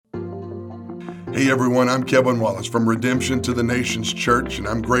Hey everyone, I'm Kevin Wallace from Redemption to the Nations Church, and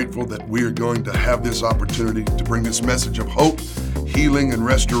I'm grateful that we are going to have this opportunity to bring this message of hope, healing, and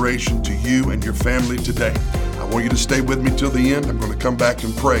restoration to you and your family today. I want you to stay with me till the end. I'm going to come back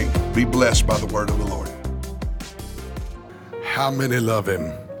and pray. Be blessed by the word of the Lord. How many love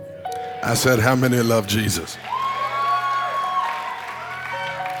him? I said, how many love Jesus?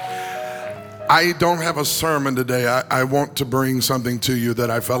 I don't have a sermon today. I want to bring something to you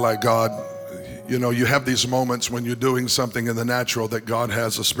that I felt like God, you have these moments when you're doing something in the natural that God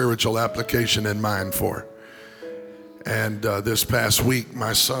has a spiritual application in mind for. And this past week,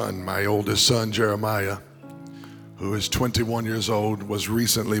 my oldest son, Jeremiah, who is 21 years old, was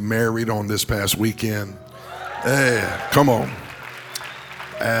recently married on this past weekend. Hey, come on.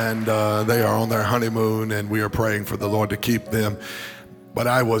 And they are on their honeymoon, and we are praying for the Lord to keep them. But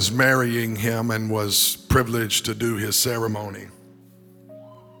I was marrying him and was privileged to do his ceremony.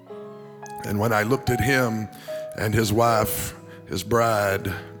 And when I looked at him and his wife, his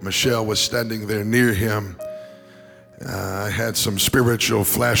bride, Michelle, was standing there near him, I had some spiritual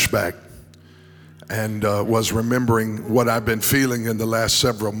flashback and was remembering what I've been feeling in the last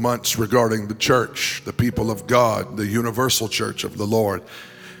several months regarding the church, the people of God, the universal church of the Lord.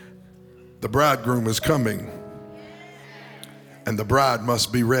 The bridegroom is coming, and the bride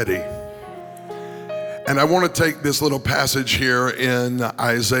must be ready. And I want to take this little passage here in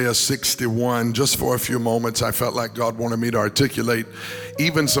Isaiah 61 just for a few moments. I felt like God wanted me to articulate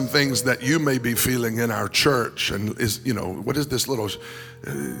even some things that you may be feeling in our church. And what is this little,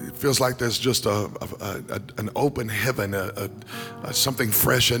 it feels like there's just an open heaven, something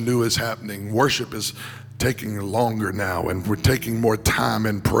fresh and new is happening. Worship is taking longer now, and we're taking more time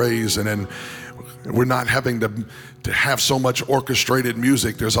in praise, and then we're not having to have so much orchestrated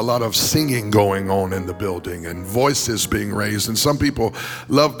music. There's a lot of singing going on in the building and voices being raised, and some people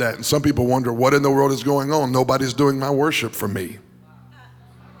love that, and some people wonder what in the world is going on. Nobody's doing my worship for me.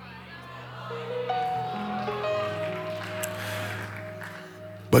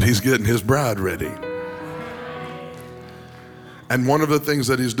 But he's getting his bride ready. And one of the things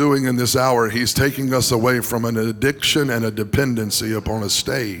that he's doing in this hour, he's taking us away from an addiction and a dependency upon a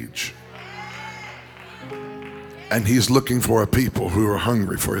stage. And he's looking for a people who are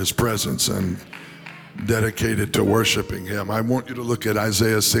hungry for his presence and dedicated to worshiping him. I want you to look at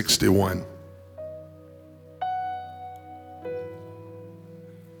Isaiah 61.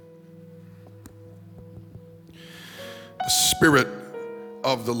 The Spirit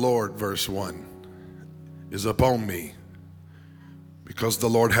of the Lord, verse 1, is upon me, because the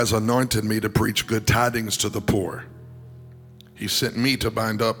Lord has anointed me to preach good tidings to the poor. He sent me to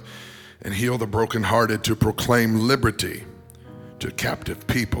bind up and heal the brokenhearted, to proclaim liberty to captive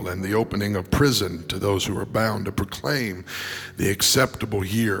people and the opening of prison to those who are bound, to proclaim the acceptable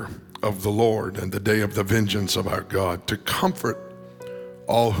year of the Lord and the day of the vengeance of our God, to comfort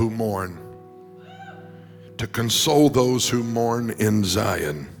all who mourn, to console those who mourn in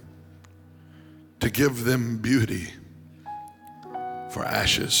Zion, to give them beauty for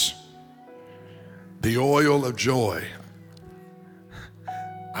ashes, the oil of joy.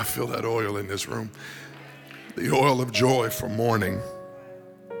 I feel that oil in this room. The oil of joy for mourning.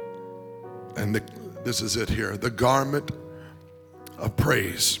 And this is it here. The garment of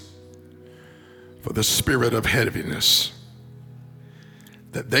praise for the spirit of heaviness,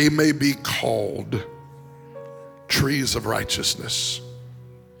 that they may be called trees of righteousness,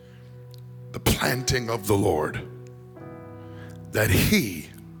 the planting of the Lord, that he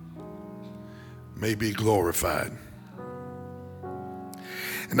may be glorified.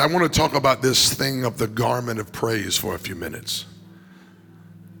 And I want to talk about this thing of the garment of praise for a few minutes,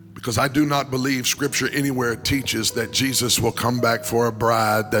 because I do not believe Scripture anywhere teaches that Jesus will come back for a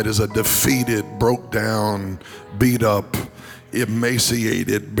bride that is a defeated, broke down, beat up,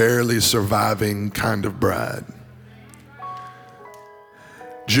 emaciated, barely surviving kind of bride.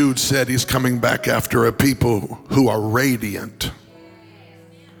 Jude said he's coming back after a people who are radiant.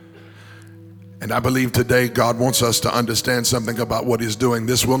 And I believe today God wants us to understand something about what he's doing.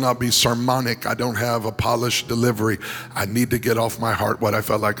 This will not be sermonic. I don't have a polished delivery. I need to get off my heart what I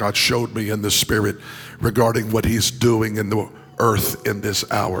felt like God showed me in the spirit regarding what he's doing in the earth in this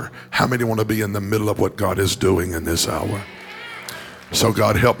hour. How many want to be in the middle of what God is doing in this hour? So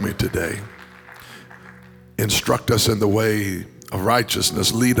God, help me today. Instruct us in the way of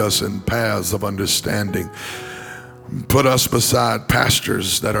righteousness. Lead us in paths of understanding. Put us beside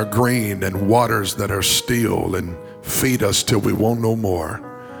pastures that are green and waters that are still, and feed us till we won't no more.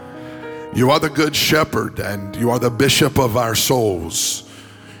 You are the good shepherd, and you are the bishop of our souls.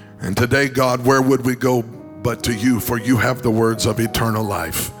 And today, God, where would we go but to you? For you have the words of eternal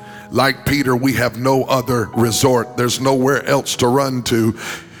life. Like Peter, we have no other resort. There's nowhere else to run to.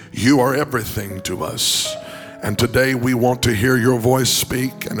 You are everything to us. And today we want to hear your voice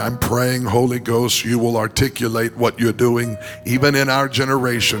speak, and I'm praying, Holy Ghost, you will articulate what you're doing even in our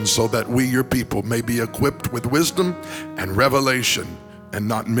generation, so that we, your people, may be equipped with wisdom and revelation and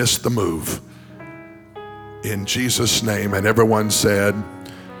not miss the move. In Jesus' name. And everyone said,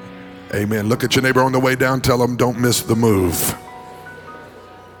 amen. Look at your neighbor on the way down, tell them, don't miss the move.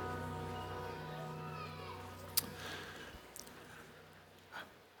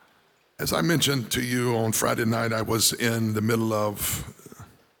 As I mentioned to you on Friday night, I was in the middle of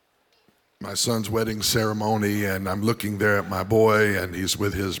my son's wedding ceremony, and I'm looking there at my boy, and he's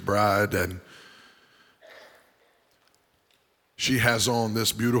with his bride, and she has on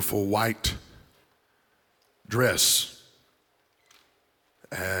this beautiful white dress,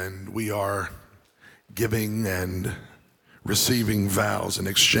 and we are giving and receiving vows and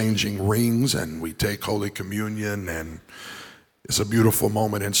exchanging rings, and we take Holy Communion, and it's a beautiful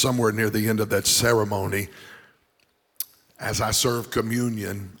moment. And somewhere near the end of that ceremony, as I served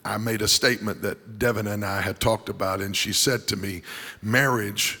communion, I made a statement that Devin and I had talked about, and she said to me,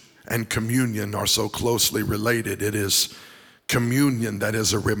 marriage and communion are so closely related. It is communion that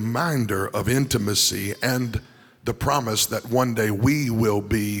is a reminder of intimacy and the promise that one day we will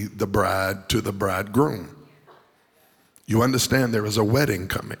be the bride to the bridegroom. You understand there is a wedding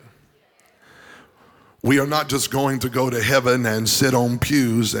coming. We are not just going to go to heaven and sit on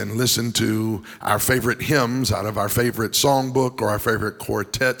pews and listen to our favorite hymns out of our favorite songbook or our favorite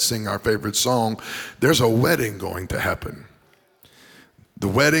quartet sing our favorite song. There's a wedding going to happen. The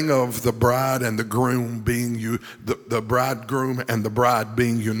wedding of the bride and the groom being the bridegroom and the bride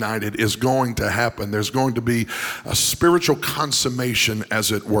being united is going to happen. There's going to be a spiritual consummation,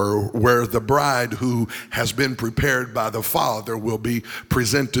 as it were, where the bride who has been prepared by the Father will be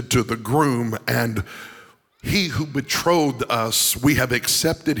presented to the groom, and he who betrothed us, we have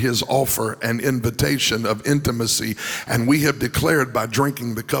accepted his offer and invitation of intimacy, and we have declared by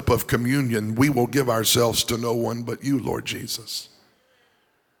drinking the cup of communion, we will give ourselves to no one but you, Lord Jesus.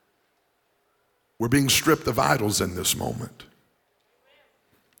 We're being stripped of idols in this moment.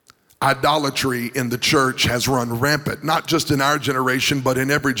 Idolatry in the church has run rampant, not just in our generation, but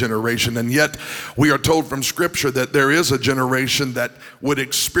in every generation. And yet we are told from Scripture that there is a generation that would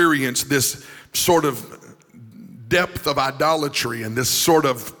experience this sort of depth of idolatry and this sort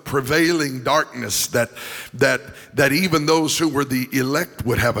of prevailing darkness that even those who were the elect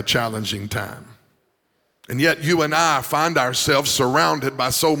would have a challenging time. And yet you and I find ourselves surrounded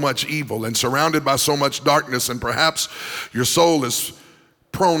by so much evil and surrounded by so much darkness, and perhaps your soul is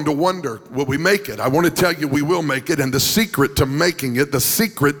prone to wonder, will we make it? I want to tell you we will make it, and the secret to making it, the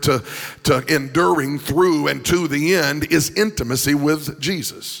secret to enduring through and to the end is intimacy with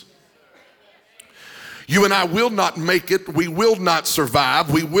Jesus. You and I will not make it. We will not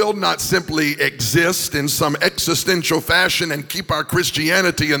survive. We will not simply exist in some existential fashion and keep our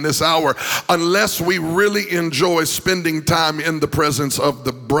Christianity in this hour unless we really enjoy spending time in the presence of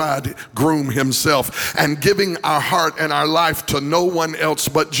the bridegroom himself and giving our heart and our life to no one else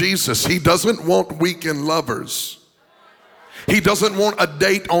but Jesus. He doesn't want weekend lovers. He doesn't want a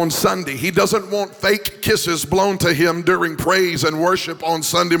date on Sunday. He doesn't want fake kisses blown to him during praise and worship on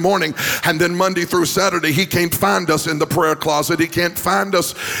Sunday morning, and then Monday through Saturday he can't find us in the prayer closet. He can't find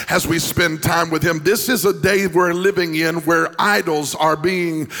us as we spend time with him. This is a day we're living in where idols are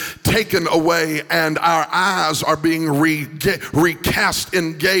being taken away and our eyes are being recast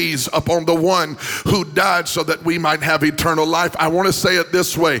in gaze upon the one who died so that we might have eternal life. I want to say it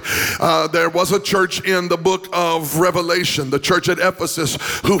this way. There was a church in the book of Revelation, the church at Ephesus,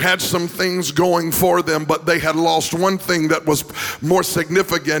 who had some things going for them, but they had lost one thing that was more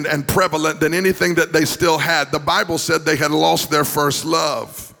significant and prevalent than anything that they still had. The Bible said they had lost their first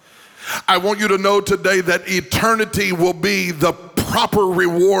love. I want you to know today that eternity will be the proper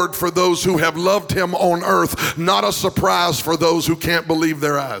reward for those who have loved him on earth, not a surprise for those who can't believe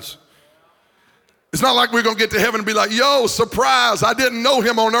their eyes. It's not like we're going to get to heaven and be like, yo, surprise, I didn't know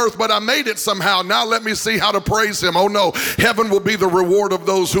him on earth, but I made it somehow. Now let me see how to praise him. Oh no, heaven will be the reward of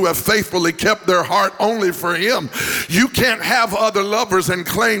those who have faithfully kept their heart only for him. You can't have other lovers and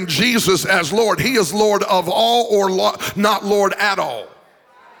claim Jesus as Lord. He is Lord of all or not Lord at all.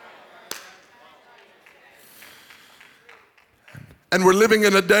 And we're living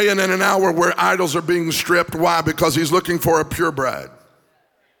in a day and in an hour where idols are being stripped. Why? Because he's looking for a pure bride.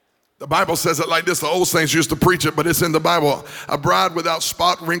 The Bible says it like this. The old saints used to preach it, but it's in the Bible. A bride without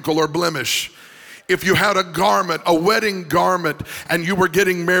spot, wrinkle, or blemish. if you had a garment, a wedding garment, and you were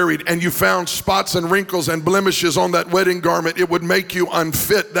getting married and you found spots and wrinkles and blemishes on that wedding garment, it would make you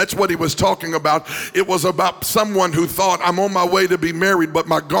unfit. That's what he was talking about. It was about someone who thought, I'm on my way to be married, but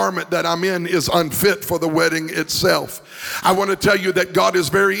my garment that I'm in is unfit for the wedding itself. I want to tell you that God is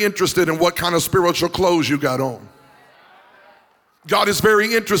very interested in what kind of spiritual clothes you got on. God is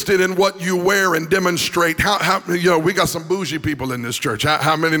very interested in what you wear and demonstrate. We got some bougie people in this church.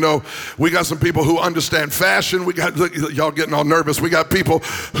 How many know we got some people who understand fashion? We got, look, y'all getting all nervous. We got people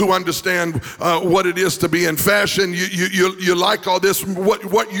who understand what it is to be in fashion. You like all this.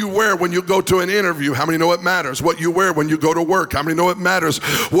 What you wear when you go to an interview. How many know it matters? What you wear when you go to work. How many know it matters?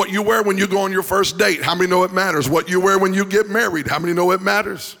 What you wear when you go on your first date. How many know it matters? What you wear when you get married. How many know it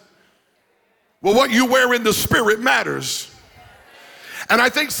matters? Well, what you wear in the spirit matters. And I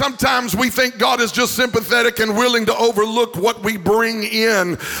think sometimes we think God is just sympathetic and willing to overlook what we bring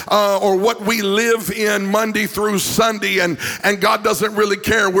in or what we live in Monday through Sunday, and God doesn't really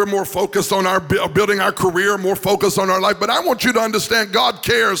care. We're more focused on our building our career, more focused on our life. But I want you to understand God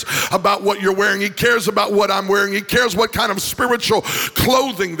cares about what you're wearing. He cares about what I'm wearing. He cares what kind of spiritual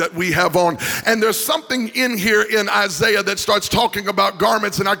clothing that we have on. And there's something in here in Isaiah that starts talking about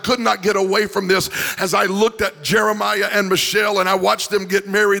garments, and I could not get away from this as I looked at Jeremiah and Michelle and I watched them get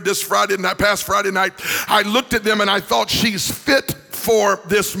married this past Friday night. I looked at them and I thought, she's fit for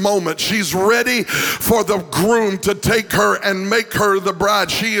this moment. She's ready for the groom to take her and make her the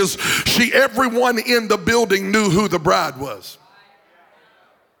bride. Everyone in the building knew who the bride was.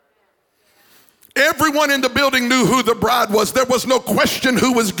 Everyone in the building knew who the bride was. There was no question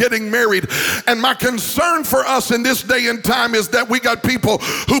who was getting married. And my concern for us in this day and time is that we got people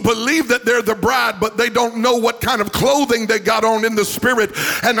who believe that they're the bride, but they don't know what kind of clothing they got on in the spirit.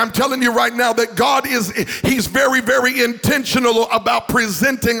 And I'm telling you right now that God he's very, very intentional about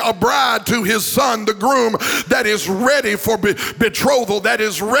presenting a bride to his son, the groom, that is ready for betrothal, that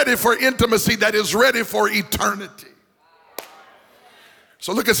is ready for intimacy, that is ready for eternity.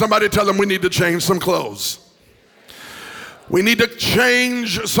 So look at somebody, tell them we need to change some clothes. We need to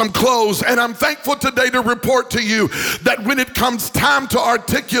change some clothes. And I'm thankful today to report to you that when it comes time to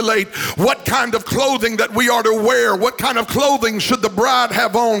articulate what kind of clothing that we are to wear, what kind of clothing should the bride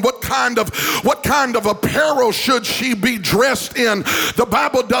have on, what kind of apparel should she be dressed in, the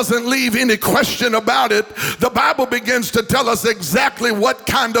Bible doesn't leave any question about it. The Bible begins to tell us exactly what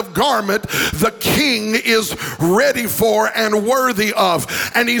kind of garment the king is ready for and worthy of.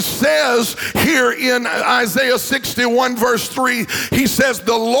 And he says here in Isaiah 61 verse 3, he says,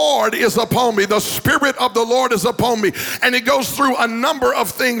 the Lord is upon me. The Spirit of the Lord is upon me. And he goes through a number of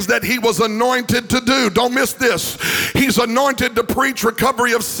things that he was anointed to do. Don't miss this. He's anointed to preach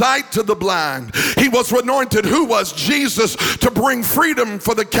recovery of sight to the blind. He was anointed, who was Jesus, to bring freedom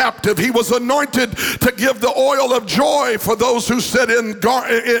for the captive. He was anointed to give the oil of joy for those who sit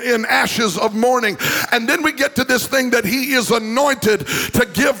in ashes of mourning. And then we get to this thing that he is anointed to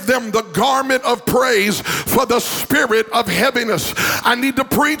give them the garment of praise for the spirit of heaviness. I need to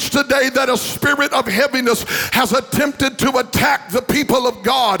preach today that a spirit of heaviness has attempted to attack the people of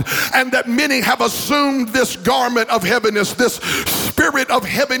God, and that many have assumed this garment of heaviness, this spirit of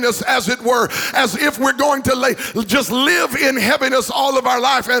heaviness, as it were, as if we're going to just live in heaviness all of our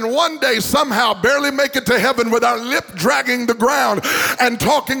life, and one day somehow barely make it to heaven with our lip dragging the ground and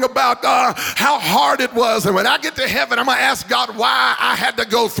talking about how hard it was. And when I get to heaven, I'm going to ask God why I had to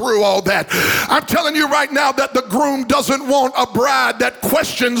go through all that. I'm telling you right now that the groom doesn't want a bride that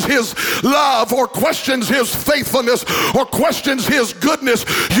questions his love or questions his faithfulness or questions his goodness.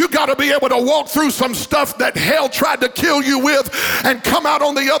 You got to be able to walk through some stuff that hell tried to kill you with and come out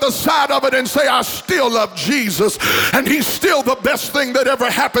on the other side of it and say, I still love Jesus, and he's still the best thing that ever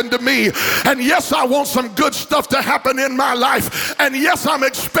happened to me. And yes, I want some good stuff to happen in my life, and yes, I'm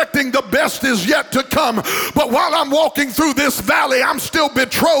expecting the best is yet to come. But while I'm walking through this valley, I'm still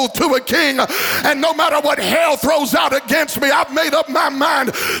betrothed to a king, and no matter what hell throws out against me, I've made up my mind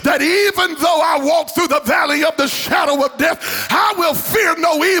that even though I walk through the valley of the shadow of death, I will fear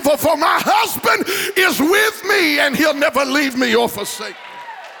no evil, for my husband is with me and he'll never leave me or forsake me.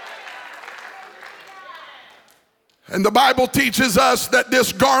 And the Bible teaches us that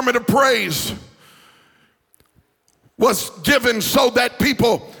this garment of praise was given so that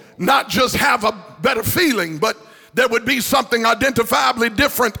people not just have a better feeling, but there would be something identifiably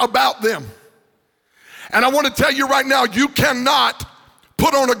different about them. And I want to tell you right now, you cannot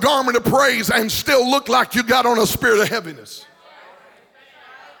put on a garment of praise and still look like you got on a spirit of heaviness.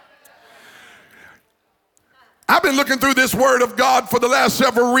 I've been looking through this word of God for the last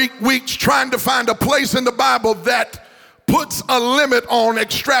several weeks trying to find a place in the Bible that puts a limit on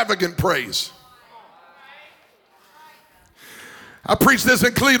extravagant praise. I preached this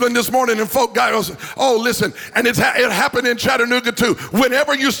in Cleveland this morning, and folk guys, oh, listen, and it happened in Chattanooga too.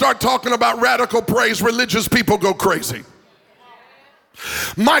 Whenever you start talking about radical praise, religious people go crazy.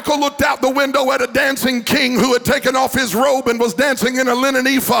 Michael looked out the window at a dancing king who had taken off his robe and was dancing in a linen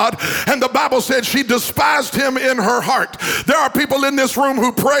ephod, and the Bible said she despised him in her heart. There are people in this room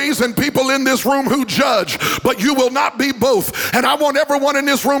who praise and people in this room who judge, but you will not be both. And I want everyone in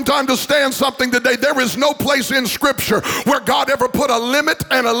this room to understand something today. There is no place in Scripture where God ever put a limit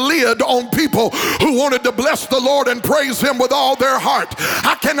and a lid on people who wanted to bless the Lord and praise him with all their heart.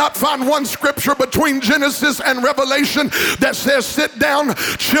 I cannot find one scripture between Genesis and Revelation that says sit down,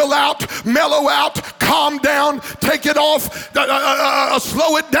 chill out, mellow out, calm down, take it off,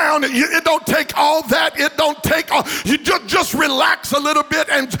 slow it down. It don't take all that. It don't take all. You just relax a little bit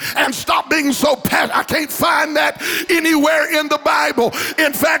and stop being so passionate. I can't find that anywhere in the Bible.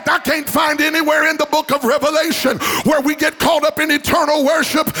 In fact, I can't find anywhere in the book of Revelation where we get caught up in eternal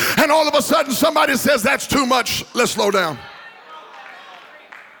worship and all of a sudden somebody says that's too much. Let's slow down.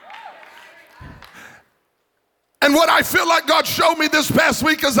 And what I feel like God showed me this past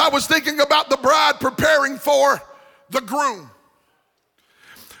week as I was thinking about the bride preparing for the groom,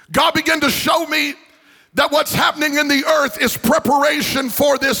 God began to show me that what's happening in the earth is preparation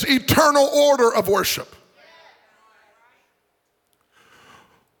for this eternal order of worship.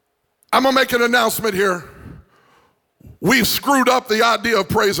 I'm going to make an announcement here. We've screwed up the idea of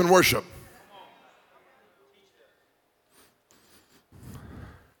praise and worship.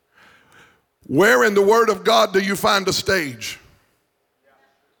 Where in the Word of God do you find a stage?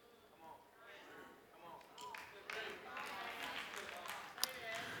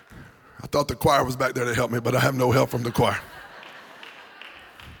 I thought the choir was back there to help me, but I have no help from the choir.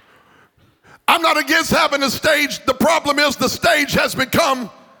 I'm not against having a stage. The problem is the stage has become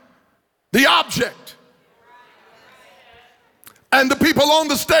the object. And the people on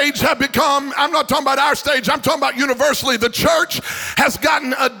the stage have become, I'm not talking about our stage, I'm talking about universally. The church has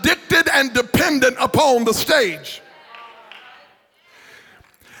gotten addicted and dependent upon the stage.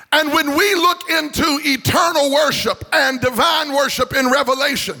 And when we look into eternal worship and divine worship in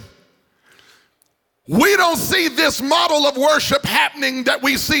Revelation, we don't see this model of worship happening that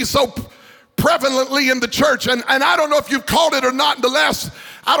we see so prevalently in the church. And I don't know if you've caught it or not in the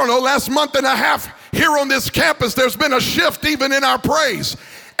last month and a half. Here on this campus, there's been a shift even in our praise.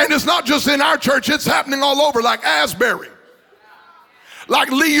 And it's not just in our church, it's happening all over, like Asbury, like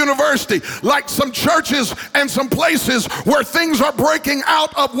Lee University, like some churches and some places where things are breaking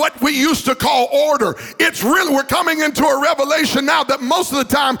out of what we used to call order. It's really, we're coming into a revelation now that most of the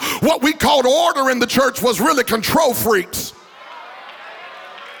time what we called order in the church was really control freaks.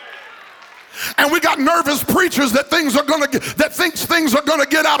 And we got nervous preachers that thinks things are gonna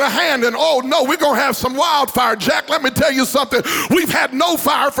get out of hand, and oh no, we're gonna have some wildfire. Jack, let me tell you something. We've had no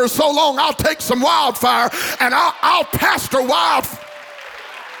fire for so long. I'll take some wildfire and I'll pastor wildfire.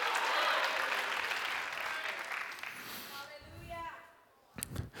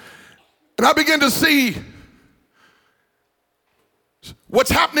 And I begin to see what's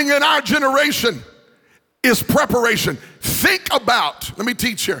happening in our generation is preparation. Think about, let me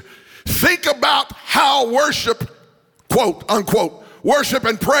teach here. Think about how worship, quote unquote, worship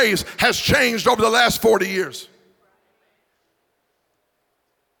and praise has changed over the last 40 years.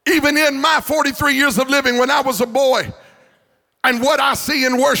 Even in my 43 years of living when I was a boy, and what I see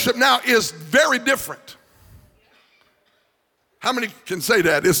in worship now is very different. How many can say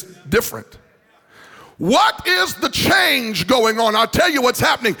that? It's different. What is the change going on? I'll tell you what's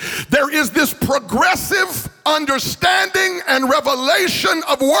happening. There is this progressive understanding and revelation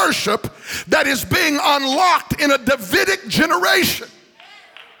of worship that is being unlocked in a Davidic generation.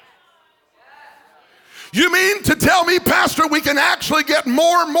 You mean to tell me, Pastor, we can actually get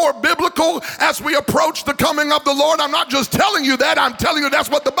more and more biblical as we approach the coming of the Lord? I'm not just telling you that, I'm telling you that's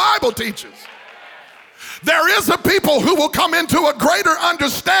what the Bible teaches. There is a people who will come into a greater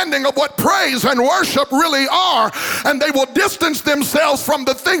understanding of what praise and worship really are, and they will distance themselves from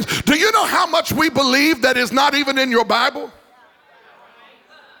the things. Do you know how much we believe that is not even in your Bible?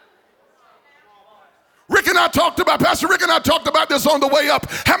 Pastor Rick and I talked about this on the way up.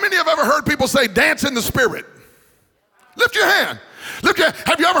 How many have ever heard people say dance in the spirit? Lift your hand.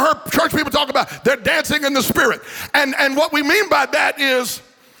 Have you ever heard church people talk about they're dancing in the spirit? And what we mean by that is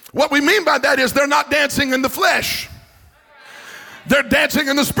they're not dancing in the flesh. They're dancing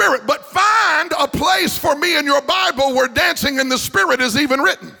in the spirit. But find a place for me in your Bible where dancing in the spirit is even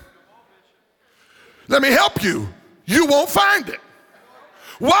written. Let me help you. You won't find it.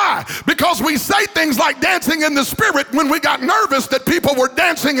 Why? Because we say things like dancing in the spirit when we got nervous that people were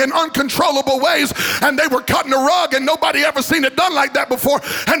dancing in uncontrollable ways and they were cutting a rug and nobody ever seen it done like that before.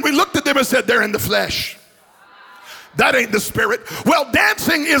 And we looked at them and said, they're in the flesh. That ain't the spirit. Well,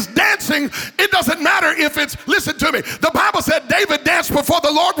 dancing is dancing. It doesn't matter if it's, listen to me, the Bible said David danced before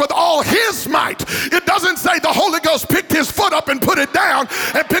the Lord with all his might. It doesn't say the Holy Ghost picked his foot up and put it down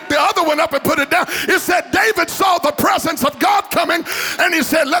and picked the other one up and put it down. It said David saw the presence of God coming and he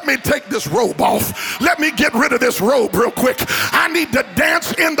said, let me take this robe off. Let me get rid of this robe real quick. I need to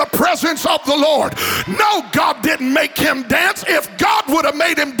dance in the presence of the Lord. No, God didn't make him dance. If God would have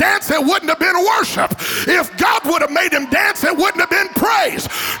made him dance, it wouldn't have been worship. If God would have made him dance, it wouldn't have been praise.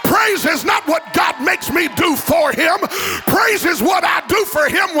 Praise is not what God makes me do for him. Praise is what I do for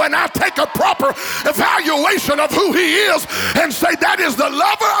him when I take a proper evaluation of who he is and say, that is the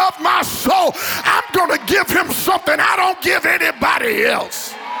lover of my soul. I'm going to give him something I don't give anybody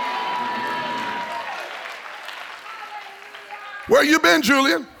else. Where you been,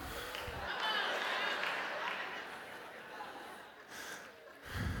 Julian?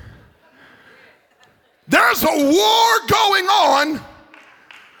 There's a war going on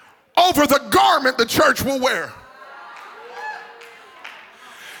over the garment the church will wear.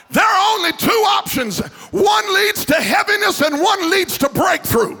 There are only two options. One leads to heaviness and one leads to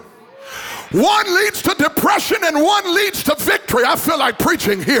breakthrough. One leads to depression and one leads to victory. I feel like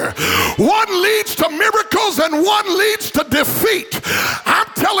preaching here. One leads to miracles and one leads to defeat. I'm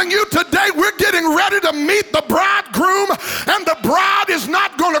telling you today, we're getting ready to meet the bridegroom, and the bride is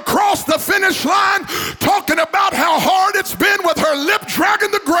not going to cross the finish line talking about how hard it's been with her lip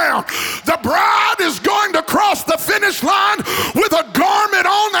dragging the ground. The bride is going to cross the finish line with a garment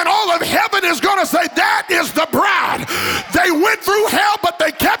on, and all of heaven is going to say, that is the bride. They went through hell, but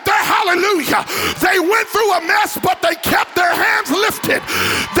they kept their hallelujah. They went through a mess, but they kept their hands lifted.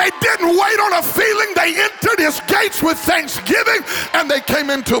 They didn't wait on a feeling. They entered his gates with thanksgiving, and they came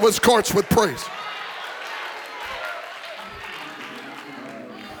into his courts with praise.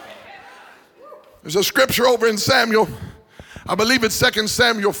 There's a scripture over in Samuel. I believe it's 2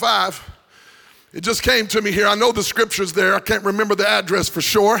 Samuel 5. It just came to me here. I know the scripture's there. I can't remember the address for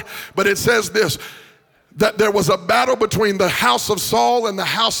sure, but it says this, that there was a battle between the house of Saul and the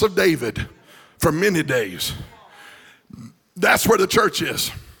house of David for many days. That's where the church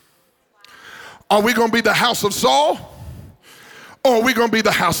is. Are we going to be the house of Saul, or are we going to be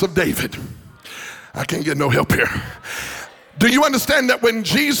the house of David? I can't get no help here. Do you understand that when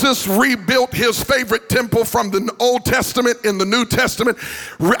Jesus rebuilt his favorite temple from the Old Testament in the New Testament,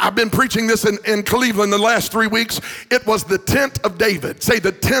 I've been preaching this in Cleveland the last 3 weeks, it was the tent of David. Say,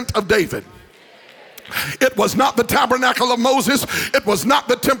 the tent of David. It was not the tabernacle of Moses. It was not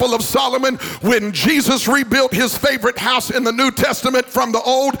the temple of Solomon. When Jesus rebuilt his favorite house in the New Testament from the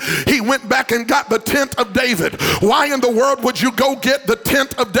Old, he went back and got the tent of David. Why in the world would you go get the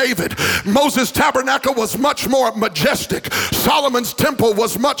tent of David? Moses' tabernacle was much more majestic. Solomon's temple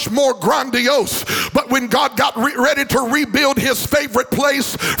was much more grandiose. But when God got ready to rebuild his favorite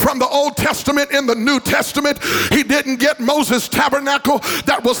place from the Old Testament in the New Testament, he didn't get Moses' tabernacle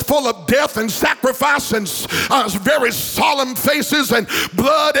that was full of death and sacrifice and very solemn faces and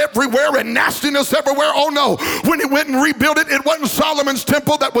blood everywhere and nastiness everywhere. Oh no, when he went and rebuilt it, it wasn't Solomon's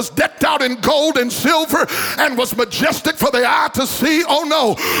temple that was decked out in gold and silver and was majestic for the eye to see. Oh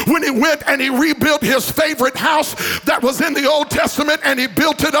no, when he went and he rebuilt his favorite house that was in the Old Testament and he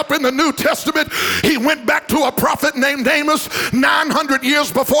built it up in the New Testament, he went back to a prophet named Amos 900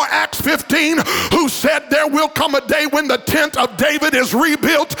 years before Acts 15, who said there will come a day when the tent of David is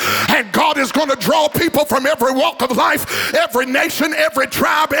rebuilt and God is going to draw people from every walk of life, every nation, every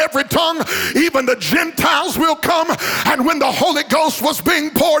tribe, every tongue. Even the Gentiles will come. And when the Holy Ghost was being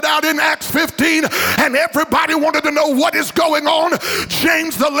poured out in Acts 15 and everybody wanted to know what is going on,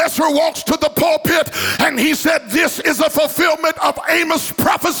 James the Lesser walks to the pulpit and he said, this is a fulfillment of Amos'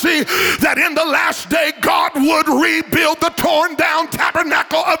 prophecy that in the last day God would rebuild the torn down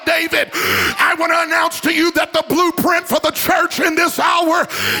tabernacle of David. I want to announce to you that the blueprint for the church in this hour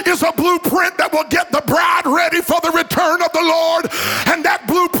is a blueprint that will get the bride ready for the return of the Lord. And that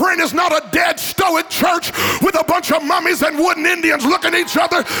blueprint is not a dead stoic church with a bunch of mummies and wooden Indians looking at each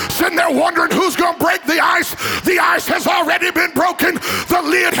other sitting there wondering who's going to break the ice. The ice has already been broken. The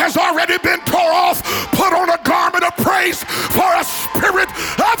lid has already been tore off. Put on a garment of praise, for a spirit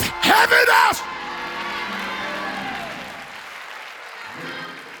of heaviness.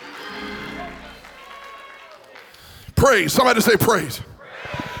 Praise. Somebody say praise.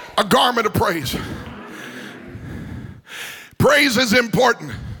 A garment of praise. Praise is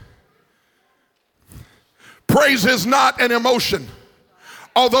important. Praise is not an emotion.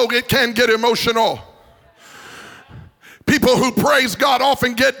 although it can get emotional. People who praise God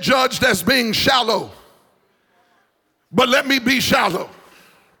often get judged as being shallow. But let me be shallow.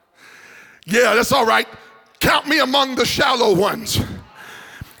 Yeah, that's all right. Count me among the shallow ones.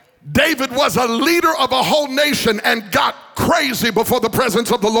 David was a leader of a whole nation and got crazy before the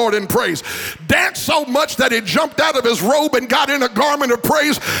presence of the Lord in praise. Danced so much that he jumped out of his robe and got in a garment of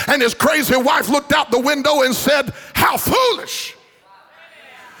praise, and his crazy wife looked out the window and said, "How foolish."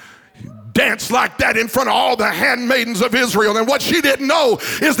 Danced like that in front of all the handmaidens of Israel. And what she didn't know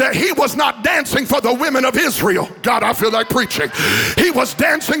is that he was not dancing for the women of Israel. God, I feel like preaching. He was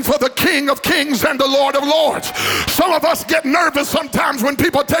dancing for the King of Kings and the Lord of Lords. Some of us get nervous sometimes when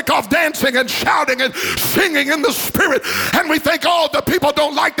people take off dancing and shouting and singing in the spirit, and we think, oh, the people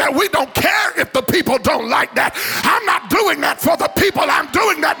don't like that. We don't care if the people don't like that. I'm not doing that for the people. I'm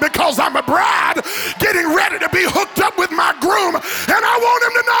doing that because I'm a bride getting ready to be hooked up with my groom, and I want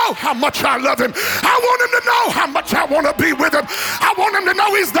him to know how much I love him. I want him to know how much I want to be with him. I want him to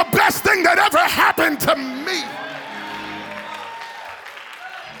know he's the best thing that ever happened to me.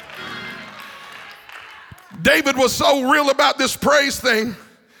 David was so real about this praise thing,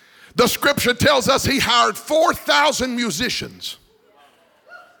 the scripture tells us he hired 4,000 musicians.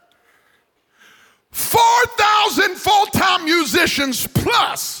 4,000 full-time musicians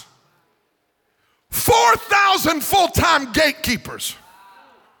plus 4,000 full-time gatekeepers.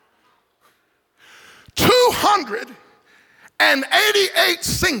 288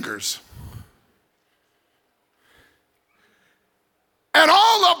 singers. And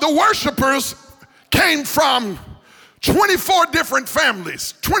all of the worshipers came from 24 different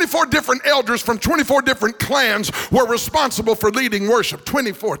families. 24 different elders from 24 different clans were responsible for leading worship.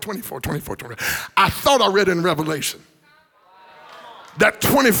 24. I thought I read in Revelation that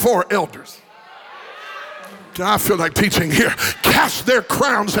 24 elders, I feel like teaching here, cast their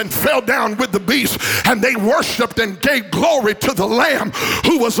crowns and fell down with the beast, and they worshiped and gave glory to the Lamb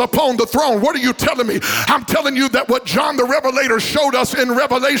who was upon the throne. What are you telling me? I'm telling you that what John the Revelator showed us in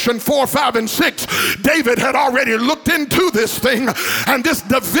Revelation 4, 5, and 6, David had already looked into this thing, and this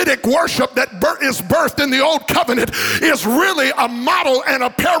Davidic worship that is birthed in the Old Covenant is really a model and a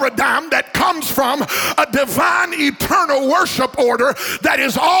paradigm that comes from a divine eternal worship order that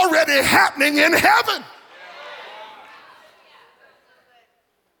is already happening in heaven.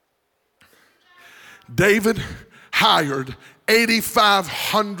 David hired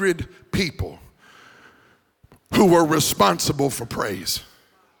 8,500 people who were responsible for praise.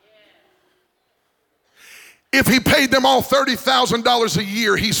 If he paid them all $30,000 a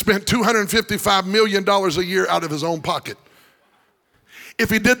year, he spent $255 million a year out of his own pocket. If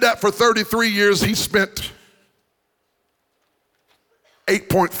he did that for 33 years, he spent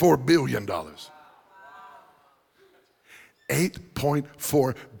 $8.4 billion.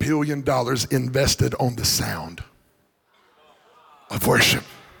 $8.4 billion invested on the sound of worship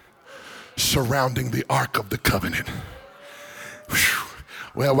surrounding the Ark of the Covenant. Whew.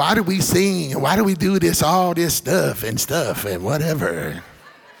 Well, why do we sing? Why do we do this, all this stuff and whatever?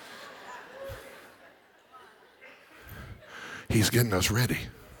 He's getting us ready.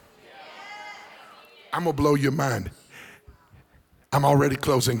 I'm going to blow your mind. I'm already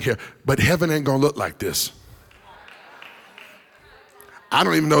closing here, but heaven ain't going to look like this. I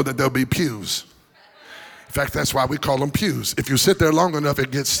don't even know that there'll be pews. In fact, that's why we call them pews. If you sit there long enough,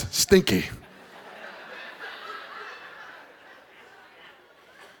 it gets stinky.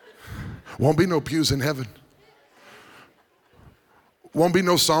 Won't be no pews in heaven. Won't be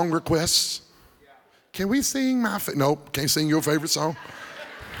no song requests. Can we sing nope, can't sing your favorite song.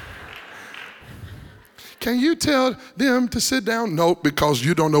 Can you tell them to sit down? Nope, because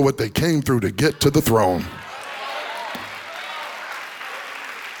you don't know what they came through to get to the throne.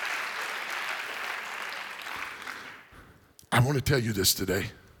 I want to tell you this today.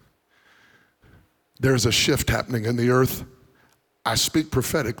 There's a shift happening in the earth. I speak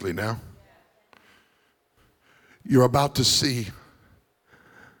prophetically now. You're about to see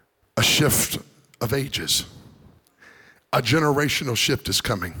a shift of ages. A generational shift is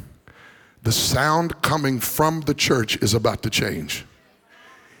coming. The sound coming from the church is about to change.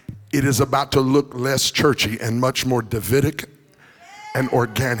 It is about to look less churchy and much more Davidic and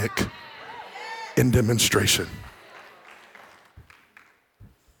organic in demonstration.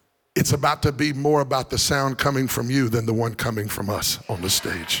 It's about to be more about the sound coming from you than the one coming from us on the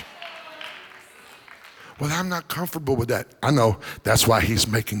stage. Well, I'm not comfortable with that. I know, that's why he's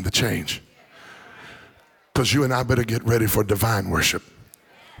making the change. Because you and I better get ready for divine worship,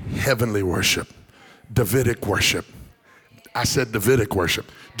 heavenly worship, Davidic worship. I said Davidic worship.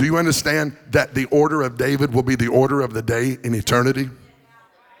 Do you understand that the order of David will be the order of the day in eternity?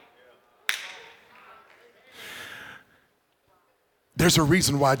 There's a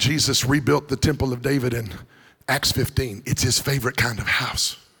reason why Jesus rebuilt the temple of David in Acts 15. It's his favorite kind of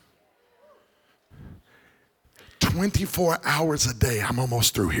house. 24 hours a day, I'm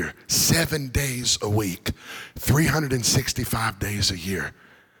almost through here, 7 days a week, 365 days a year.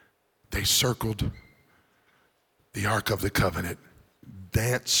 They circled the Ark of the Covenant,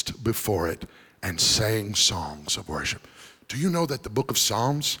 danced before it, and sang songs of worship. Do you know that the book of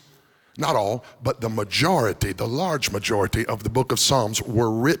Psalms, not all, but the majority, the large majority of the book of Psalms were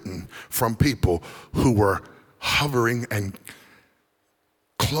written from people who were hovering and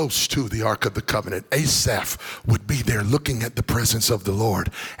close to the Ark of the Covenant. Asaph would be there looking at the presence of the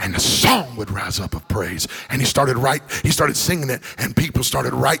Lord, and a song would rise up of praise. And he started singing it, and people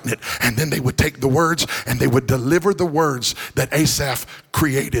started writing it. And then they would take the words and they would deliver the words that Asaph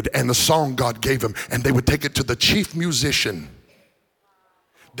created and the song God gave him, and they would take it to the chief musician.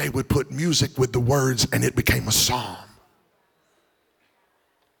 They would put music with the words, and it became a psalm.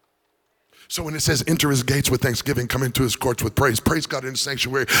 So when it says, enter his gates with thanksgiving, come into his courts with praise, praise God in the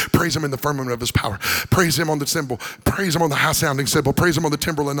sanctuary, praise him in the firmament of his power, praise him on the cymbal, praise him on the high sounding cymbal, praise him on the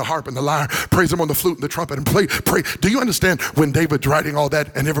timbrel and the harp and the lyre, praise him on the flute and the trumpet, and pray. Do you understand when David's writing all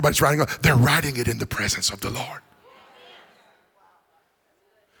that and everybody's writing, they're writing it in the presence of the Lord.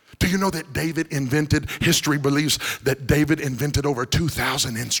 Do you know that history believes that David invented over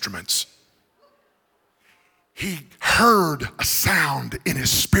 2,000 instruments? He heard a sound in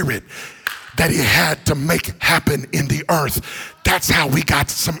his spirit that he had to make happen in the earth. That's how we got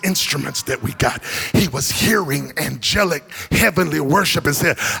some instruments that we got. He was hearing angelic, heavenly worship and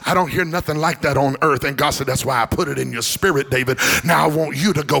said, I don't hear nothing like that on earth. And God said, that's why I put it in your spirit, David. Now I want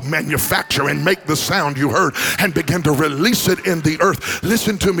you to go manufacture and make the sound you heard and begin to release it in the earth.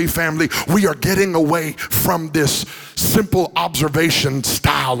 Listen to me, family. We are getting away from this simple observation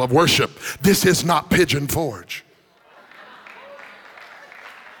style of worship. This is not Pigeon Forge.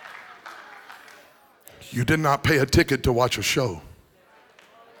 You did not pay a ticket to watch a show.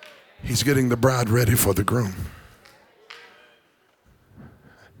 He's getting the bride ready for the groom.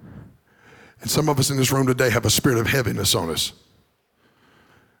 And some of us in this room today have a spirit of heaviness on us.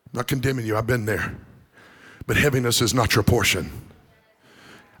 I'm not condemning you, I've been there. But heaviness is not your portion.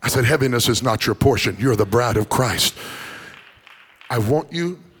 I said heaviness is not your portion. You're the bride of Christ. I want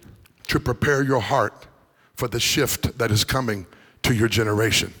you to prepare your heart for the shift that is coming to your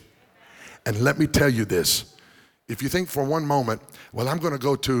generation. And let me tell you this, if you think for one moment, well, I'm going to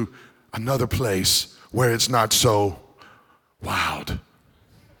go to another place where it's not so wild.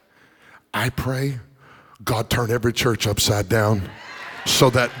 I pray God turn every church upside down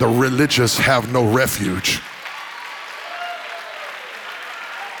so that the religious have no refuge.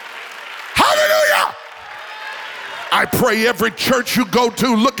 I pray every church you go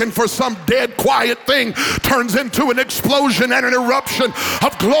to looking for some dead, quiet thing turns into an explosion and an eruption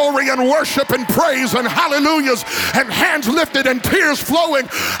of glory and worship and praise and hallelujahs and hands lifted and tears flowing.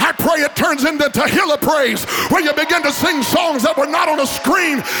 I pray it turns into Tehillah praise, where you begin to sing songs that were not on a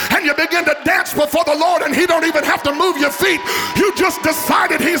screen and you begin to dance before the Lord and he don't even have to move your feet. You just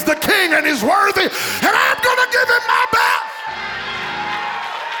decided he's the king and he's worthy, and I'm going to give him my best.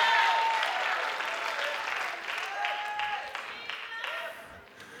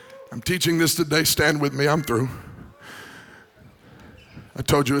 I'm teaching this today. Stand with me. I'm through. I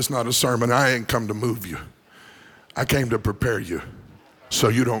told you it's not a sermon. I ain't come to move you. I came to prepare you so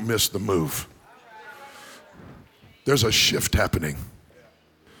you don't miss the move. There's a shift happening.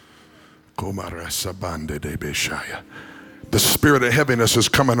 The spirit of heaviness is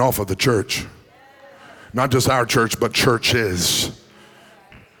coming off of the church. Not just our church, but churches.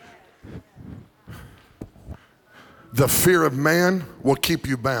 The fear of man will keep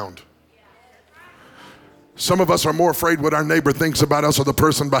you bound. Some of us are more afraid what our neighbor thinks about us or the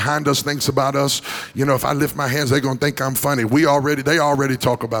person behind us thinks about us. You know, if I lift my hands, they're going to think I'm funny. They already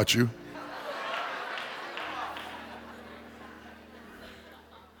talk about you.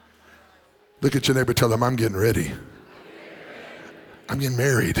 Look at your neighbor, tell them, I'm getting ready. I'm getting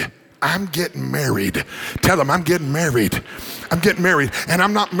married. I'm getting married. Tell them I'm getting married. I'm getting married, and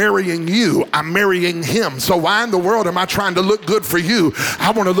I'm not marrying you, I'm marrying him. So why in the world am I trying to look good for you?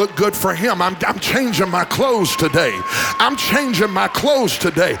 I want to look good for him. I'm changing my clothes today. I'm changing my clothes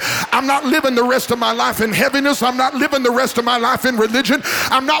today. I'm not living the rest of my life in heaviness. I'm not living the rest of my life in religion.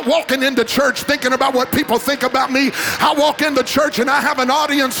 I'm not walking into church thinking about what people think about me. I walk into church and I have an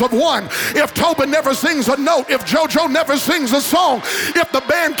audience of one. If Tobin never sings a note, if JoJo never sings a song, if the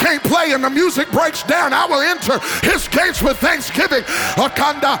band can't play and the music breaks down, I will enter his gates with thanksgiving. I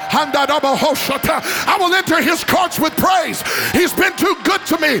will enter his courts with praise. He's been too good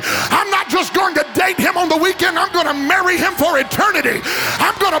to me. I'm not just going to date him on the weekend. I'm going to marry him for eternity.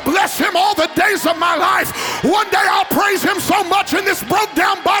 I'm going to bless him all the days of my life. One day I'll praise him so much in this broke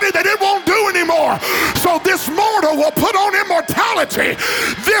down body that it won't do anymore. So this mortal will put on immortality.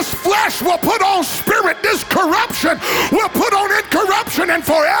 This flesh will put on spirit. This corruption will put on incorruption, and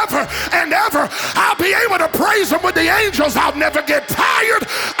forever and ever I'll be able to praise him with the angels. I'll never get tired.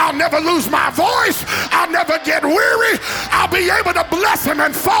 I'll never lose my voice. I'll never get weary. I'll be able to bless him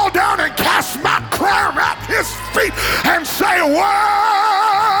and fall down and cast my crown at his feet and say,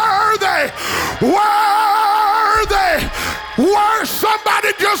 worthy, worthy, worthy.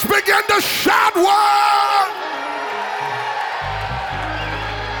 Somebody just begin to shout, worthy.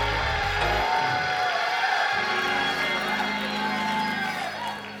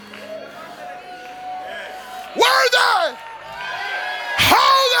 Worthy,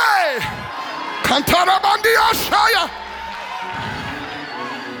 holy, Kantarabandiashaya.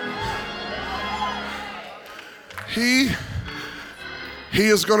 He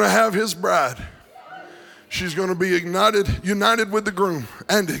is going to have his bride. She's going to be united with the groom,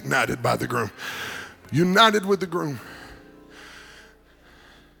 and ignited by the groom. United with the groom.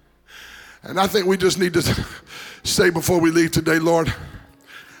 And I think we just need to say before we leave today, Lord,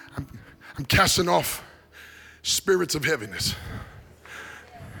 I'm casting off spirits of heaviness.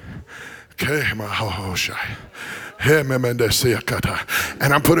 Okay, and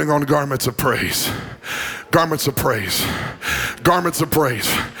I'm putting on garments of praise. Garments of praise. Garments of praise.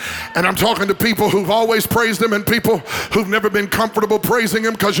 And I'm talking to people who've always praised him and people who've never been comfortable praising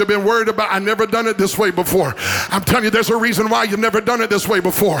him because you've been worried about, I've never done it this way before. I'm telling you, there's a reason why you've never done it this way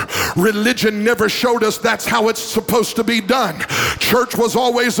before. Religion never showed us that's how it's supposed to be done. Church was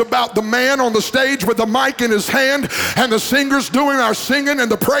always about the man on the stage with the mic in his hand and the singers doing our singing and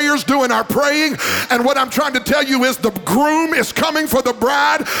the prayers doing our praying. And what I'm trying to tell you is the groom is coming for the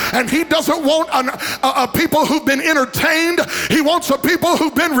bride, and he doesn't want a people who've been entertained. He wants a people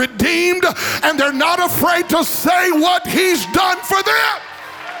who've been redeemed, and they're not afraid to say what he's done for them.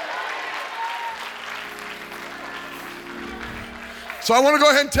 So I want to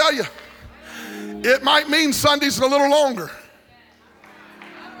go ahead and tell you, it might mean Sunday's a little longer.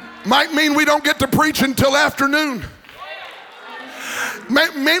 Might mean we don't get to preach until afternoon.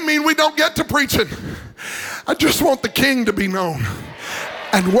 May mean we don't get to preaching. I just want the King to be known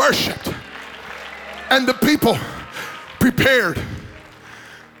and worshiped, and the people prepared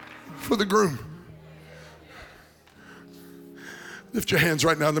for the groom. Lift your hands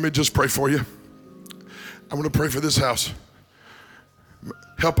right now. Let me just pray for you. I want to pray for this house.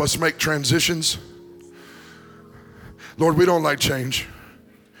 Help us make transitions. Lord, we don't like change.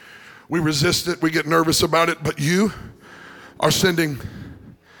 We resist it. We get nervous about it. But you are sending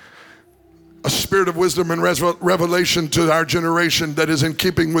a spirit of wisdom and revelation to our generation that is in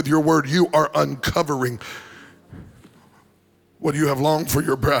keeping with your word. You are uncovering what you have longed for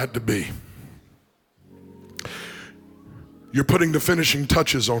your bride to be. You're putting the finishing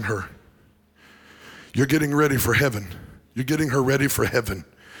touches on her. You're getting ready for heaven. You're getting her ready for heaven.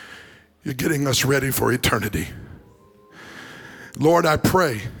 You're getting us ready for eternity. Lord, I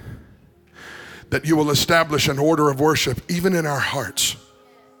pray that you will establish an order of worship even in our hearts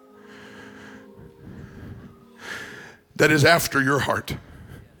that is after your heart.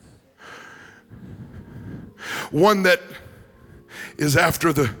 One that is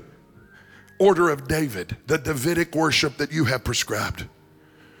after the order of David, the Davidic worship that you have prescribed.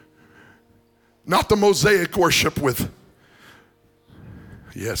 Not the Mosaic worship with,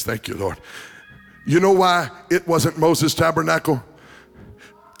 yes, thank you, Lord. You know why it wasn't Moses' tabernacle?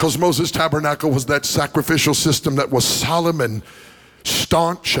 Because Moses' tabernacle was that sacrificial system that was solemn and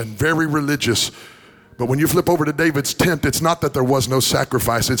staunch and very religious. But when you flip over to David's tent, it's not that there was no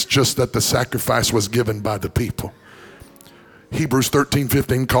sacrifice, it's just that the sacrifice was given by the people. Hebrews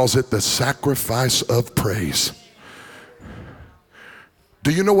 13:15 calls it the sacrifice of praise.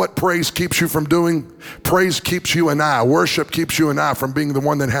 Do you know what praise keeps you from doing? Praise keeps you and I, worship keeps you and I from being the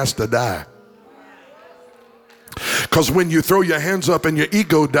one that has to die. Because when you throw your hands up and your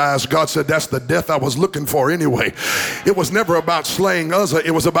ego dies, God said, that's the death I was looking for anyway. It was never about slaying Uzzah.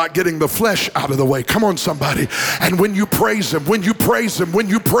 It was about getting the flesh out of the way. Come on, somebody. And when you praise him, when you praise him, when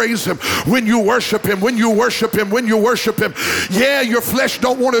you praise him, when you worship him, when you worship him, when you worship him, yeah, your flesh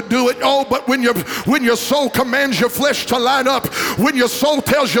don't want to do it. Oh, but when your soul commands your flesh to line up, when your soul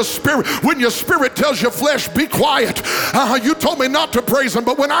tells your spirit, when your spirit tells your flesh, be quiet. You told me not to praise him,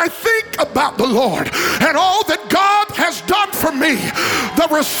 but when I think about the Lord and all that God has done for me, the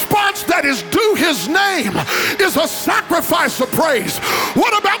response that is due his name is a sacrifice of praise.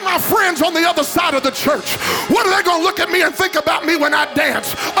 What about my friends on the other side of the church? What are they going to look at me and think about me when I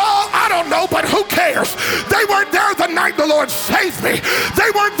dance? Oh, I don't don't know, but who cares? They weren't there the night the Lord saved me. They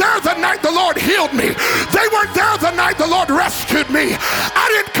weren't there the night the Lord healed me. They weren't there the night the Lord rescued me. I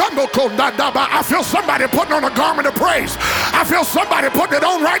didn't come to I feel somebody putting on a garment of praise. I feel somebody putting it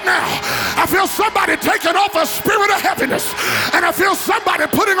on right now. I feel somebody taking off a spirit of heaviness. And I feel somebody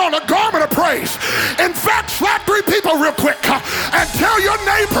putting on a garment of praise. In fact, slap 3 people real quick and tell your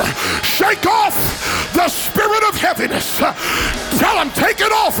neighbor, shake off the spirit of heaviness. Tell them, take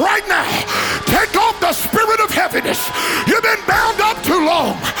it off right now. Take off the spirit of heaviness. You've been bound up too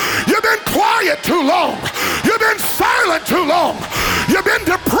long. You've been quiet too long. You've been silent too long. You've been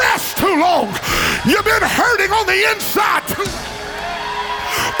depressed too long. You've been hurting on the inside too long.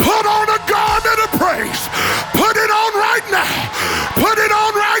 Put on a garment of praise. Put it on right now. Put it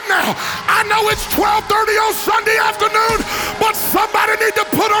on right now. I know it's 12:30 on Sunday afternoon, but somebody need to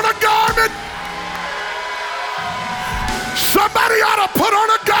put on a garment. Somebody ought to put on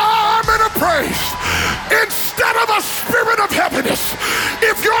a garment of praise instead of a spirit of heaviness.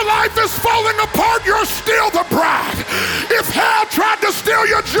 If your life is falling apart, you're still the bride. If hell tried to steal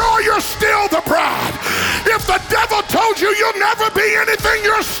your joy, you're still the bride. If the devil told you you'll never be anything,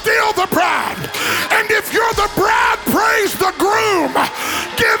 you're still the bride. And if you're the bride, praise the groom.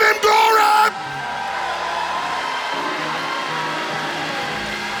 Give him glory.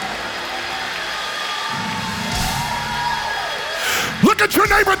 Look at your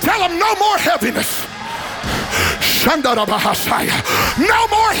neighbor, tell him no more heaviness. No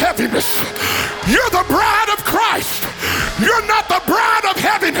more heaviness. You're the bride of Christ. You're not the bride of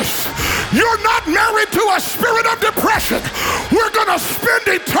heaviness. You're not married to a spirit of depression. We're going to spend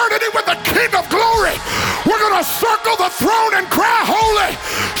eternity with the King of Glory. We're going to circle the throne and cry holy.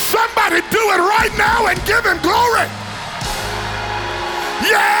 Somebody do it right now and give him glory.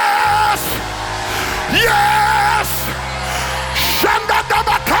 Yes. Yes.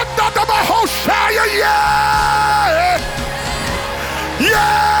 Yes!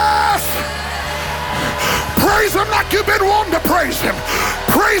 Yes! Praise him like you've been wanting to praise him.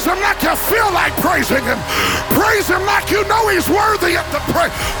 Praise him like you feel like praising him. Praise him like you know he's worthy of the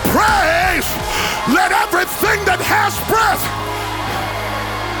praise. Praise! Let everything that has breath.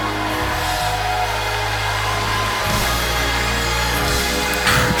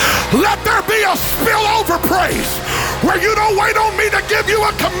 Let there be a spillover praise where you don't wait on me to give you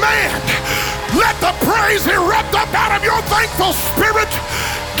a command. Let the praise erupt up out of your thankful spirit.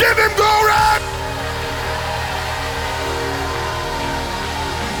 Give him glory.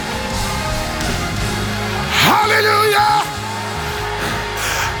 Hallelujah.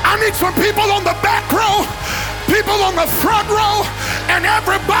 I need some people on the back row, people on the front row, and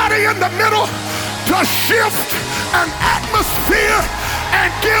everybody in the middle to shift an atmosphere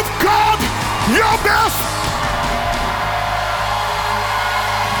and give God your best.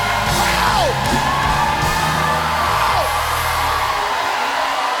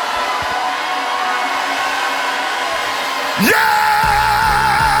 Yeah!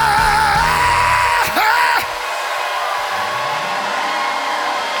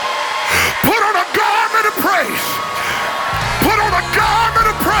 Put on a garment of praise. Put on a garment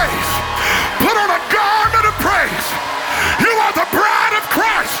of praise. Put on a garment of praise. You are the bride of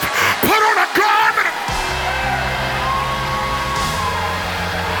Christ. Put on a garment of...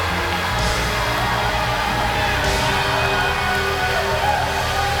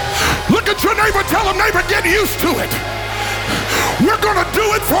 Look at your neighbor, tell him, neighbor, get used to it. We're going to do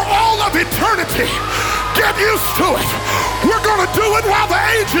it for all of eternity. Get used to it. We're going to do it while the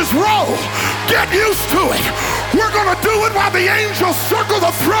ages roll. Get used to it. We're going to do it while the angels circle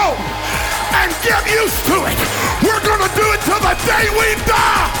the throne. And get used to it. We're going to do it till the day we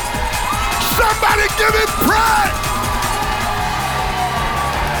die. Somebody give him praise.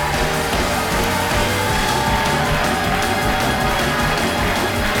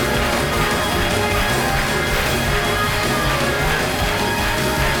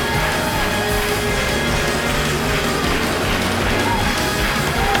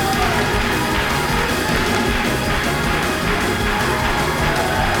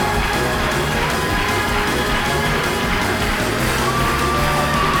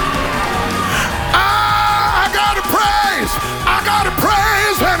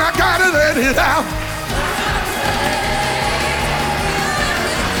 And I gotta let it out.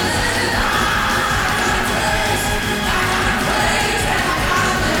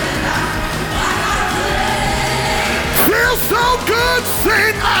 Feels so good,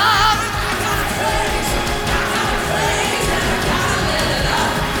 sing out.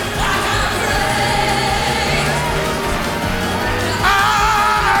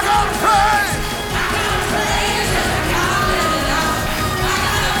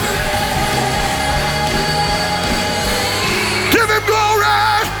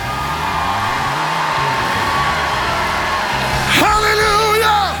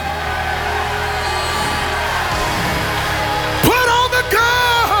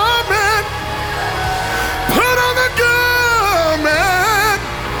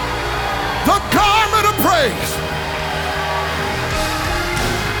 praise.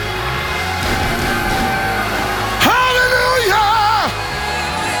 Hallelujah.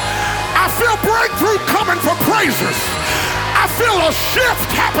 I feel breakthrough coming for praisers. I feel a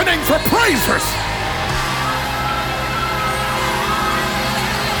shift happening for praisers.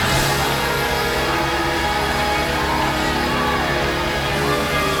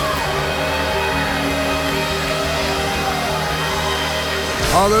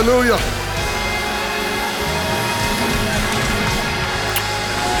 Hallelujah.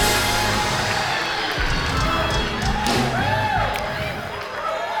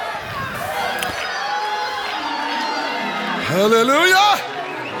 Hallelujah.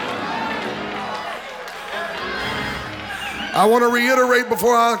 I want to reiterate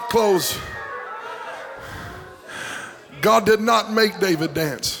before I close. God did not make David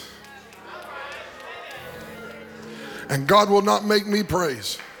dance. And God will not make me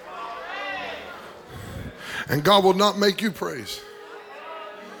praise. And God will not make you praise.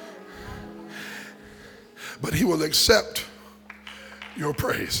 But he will accept your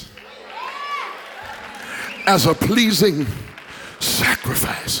praise as a pleasing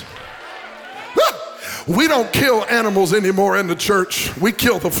sacrifice. We don't kill animals anymore in the church. We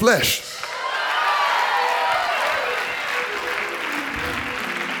kill the flesh.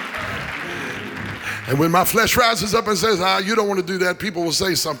 And when my flesh rises up and says, you don't want to do that, people will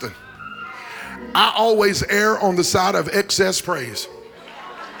say something. I always err on the side of excess praise.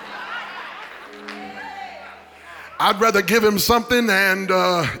 I'd rather give him something and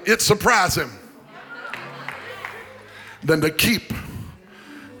it surprise him than to keep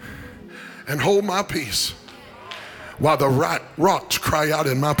and hold my peace while the rocks cry out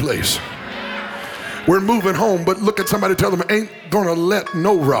in my place. We're moving home, but look at somebody, tell them, ain't gonna let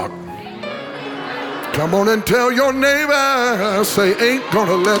no rock. Come on and tell your neighbor, say, ain't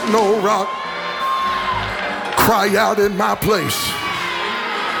gonna let no rock cry out in my place.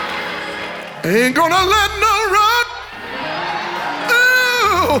 Ain't gonna let no rock,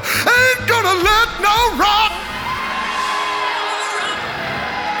 ooh, ain't gonna let no rock.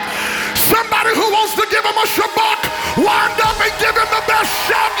 Somebody who wants to give him a shabak, wind up and give him the best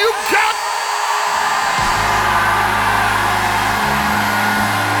shout you got.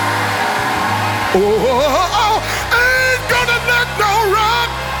 Oh, ain't gonna let no rock.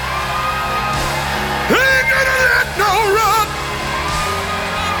 Ain't gonna let no rock.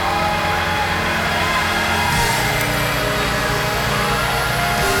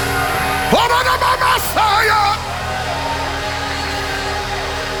 Hold on to my Messiah.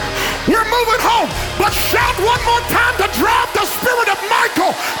 We're moving home, but shout one more time to drive the spirit of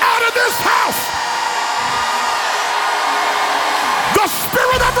Michael out of this house. The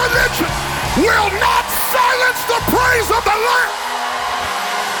spirit of religion will not silence the praise of the Lord.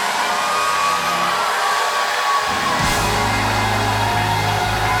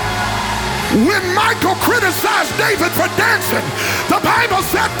 When Michael criticized David for dancing, the Bible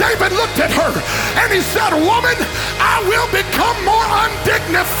said David looked at her and he said, woman, I will become more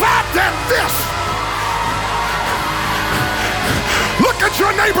undignified than this. Look at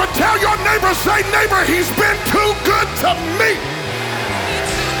your neighbor, tell your neighbor, say, neighbor, he's been too good to me.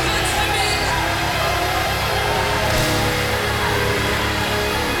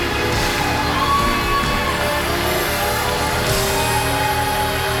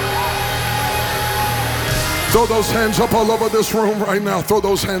 Throw those hands up all over this room right now. Throw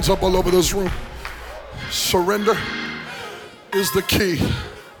those hands up all over this room. Surrender is the key.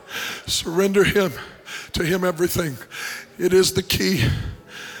 Surrender to him everything. It is the key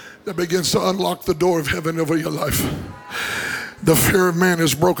that begins to unlock the door of heaven over your life. The fear of man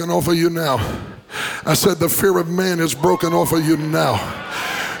is broken off of you now. I said the fear of man is broken off of you now.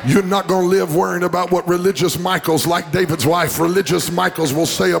 You're not going to live worrying about what religious Michaels, like David's wife, religious Michaels will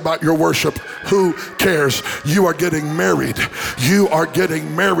say about your worship. Who cares? You are getting married. You are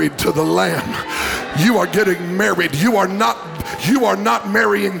getting married to the Lamb. You are getting married. You are not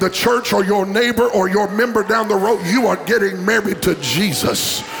marrying the church or your neighbor or your member down the road. You are getting married to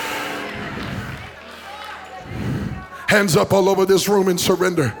Jesus. Hands up all over this room in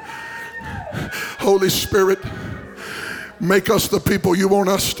surrender. Holy Spirit, make us the people you want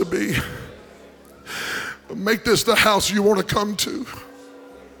us to be. Make this the house you want to come to.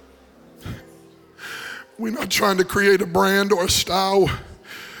 We're not trying to create a brand or a style.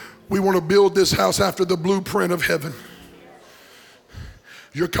 We want to build this house after the blueprint of heaven.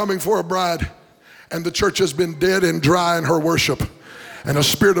 You're coming for a bride, and the church has been dead and dry in her worship, and a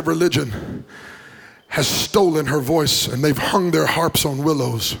spirit of religion has stolen her voice, and they've hung their harps on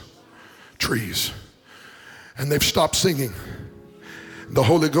willows, trees, and they've stopped singing. The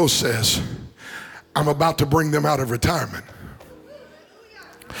Holy Ghost says, I'm about to bring them out of retirement.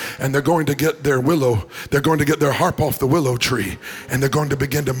 And they're going to get their harp off the willow tree, and they're going to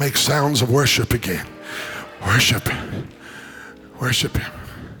begin to make sounds of worship again. Worship. Worship him.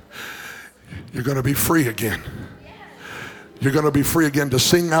 You're going to be free again. You're going to be free again to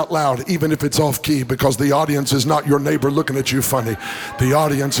sing out loud, even if it's off key, because the audience is not your neighbor looking at you funny. The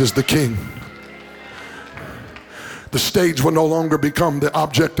audience is the king. The stage will no longer become the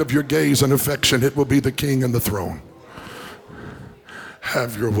object of your gaze and affection. It will be the king and the throne.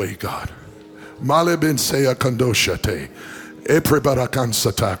 Have your way, God. Malebin seya kandoshate.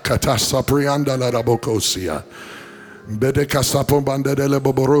 Eprebarakansata katasa prianda la rabokosia. Bedeka sapon bandele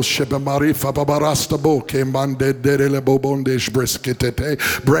boboroshe bamari fababarasta boke mande dele bobondesh brisketete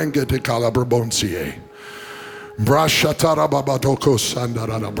brengete calabraboncie. Brashatara babadoko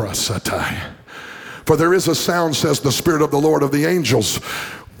sandarana brasatai. For there is a sound, says the Spirit of the Lord, of the angels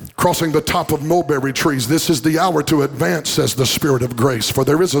crossing the top of mulberry trees. This is the hour to advance, says the Spirit of grace, for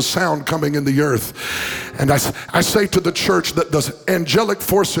there is a sound coming in the earth. And I say to the church that the angelic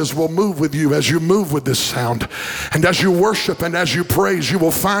forces will move with you as you move with this sound. And as you worship and as you praise, you will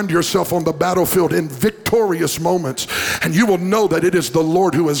find yourself on the battlefield in victorious moments. And you will know that it is the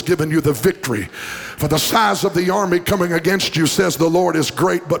Lord who has given you the victory. For the size of the army coming against you, says the Lord, is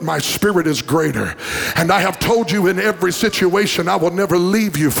great, but my spirit is greater. And I have told you in every situation, I will never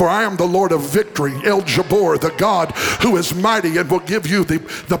leave you, for I am the Lord of victory, El Jabbar, the God who is mighty and will give you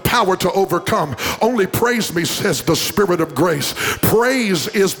the power to overcome. Only praise me, says the Spirit of grace. Praise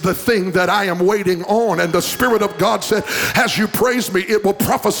is the thing that I am waiting on. And the Spirit of God said, as you praise me, it will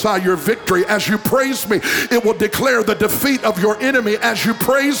prophesy your victory. As you praise me, it will declare the defeat of your enemy. As you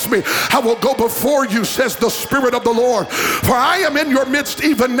praise me, I will go before you, says the Spirit of the Lord. For I am in your midst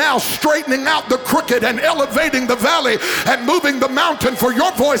even now, straightening out the crooked and elevating the valley and moving the mountain. For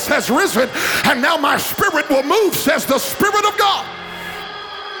your voice has risen, and now my spirit will move, says the Spirit of God.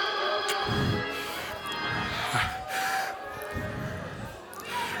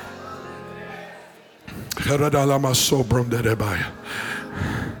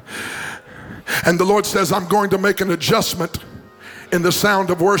 And the Lord says, I'm going to make an adjustment in the sound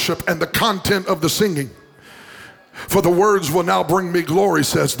of worship and the content of the singing. For the words will now bring me glory,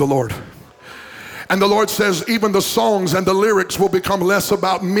 says the Lord. And the Lord says, even the songs and the lyrics will become less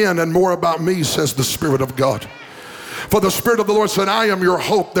about men and more about me, says the Spirit of God. For the Spirit of the Lord said, I am your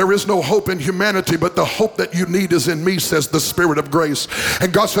hope. There is no hope in humanity, but the hope that you need is in me, says the Spirit of grace.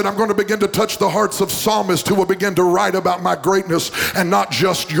 And God said, I'm going to begin to touch the hearts of psalmists who will begin to write about my greatness and not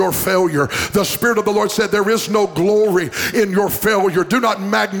just your failure. The Spirit of the Lord said, there is no glory in your failure. Do not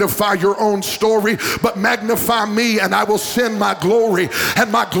magnify your own story, but magnify me, and I will send my glory,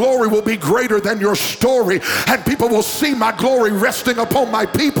 and my glory will be greater than your story, and people will see my glory resting upon my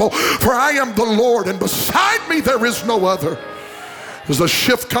people. For I am the Lord, and beside me there is no other. There's a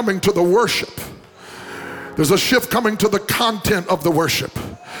shift coming to the worship. There's a shift coming to the content of the worship.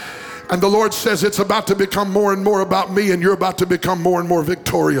 And the Lord says it's about to become more and more about me, and you're about to become more and more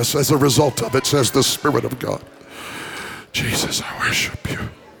victorious as a result of it, says the Spirit of God. Jesus, I worship you.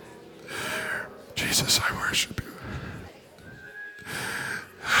 Jesus, I worship you.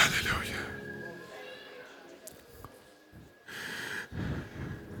 Hallelujah.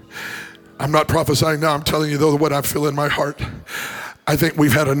 I'm not prophesying now. I'm telling you, though, what I feel in my heart. I think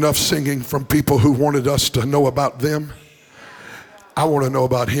we've had enough singing from people who wanted us to know about them. I want to know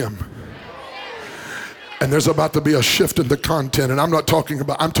about him. And there's about to be a shift in the content. And I'm talking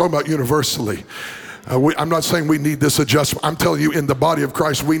about universally. I'm not saying we need this adjustment. I'm telling you, in the body of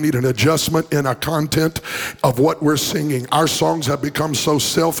Christ, we need an adjustment in our content of what we're singing. Our songs have become so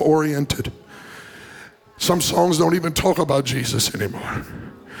self-oriented. Some songs don't even talk about Jesus anymore.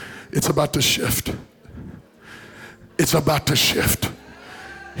 It's about to shift. It's about to shift.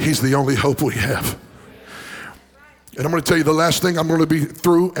 He's the only hope we have. And I'm going to tell you the last thing. I'm going to be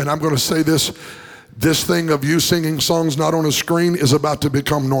through, and I'm going to say this. This thing of you singing songs not on a screen is about to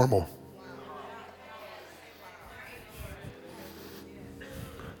become normal.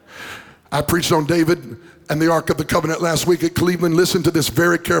 I preached on David and the Ark of the Covenant last week at Cleveland. Listen to this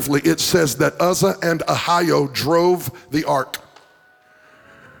very carefully. It says that Uzzah and Ahio drove the ark.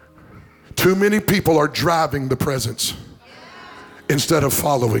 Too many people are driving the presence instead of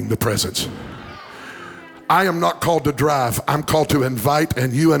following the presence. I am not called to drive. I'm called to invite,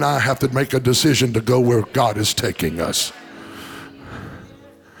 and you and I have to make a decision to go where God is taking us.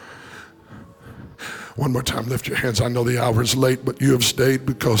 One more time, lift your hands. I know the hour is late, but you have stayed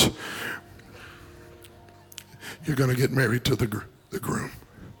because you're going to get married to the groom.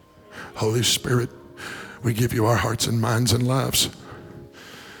 Holy Spirit, we give you our hearts and minds and lives.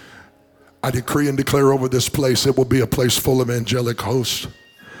 I decree and declare over this place, it will be a place full of angelic hosts,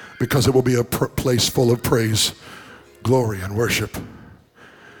 because it will be a place full of praise, glory, and worship.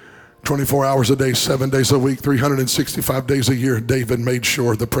 24 hours a day, 7 days a week, 365 days a year, David made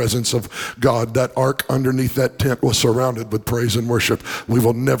sure the presence of God, that ark underneath that tent, was surrounded with praise and worship. We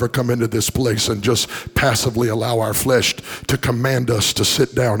will never come into this place and just passively allow our flesh to command us to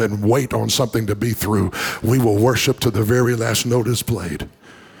sit down and wait on something to be through. We will worship to the very last note is played.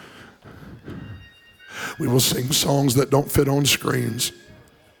 We will sing songs that don't fit on screens.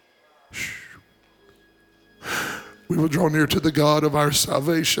 We will draw near to the God of our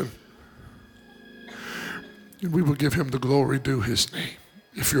salvation, and we will give him the glory due his name.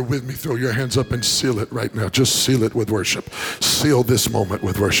 If you're with me, throw your hands up and seal it right now. Just seal it with worship. Seal this moment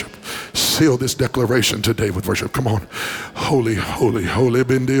with worship. Seal this declaration today with worship. Come on. Holy, holy, holy.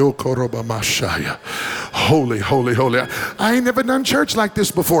 Holy, holy, holy. I ain't never done church like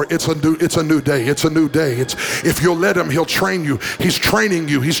this before. It's a new day. It's a new day. If you'll let him, he'll train you. He's training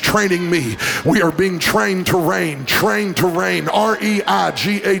you. He's training me. We are being trained to reign. Trained to reign.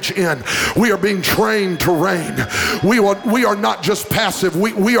 R-E-I-G-H-N. We are being trained to reign. We are not just passive.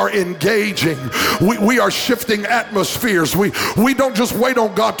 We are engaging. We are shifting atmospheres. We don't just wait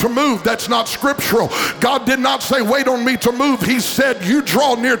on God to move. That's not scriptural. God did not say, wait on me to move. He said, you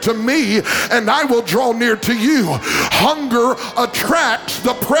draw near to me and I will draw near to you. Hunger attracts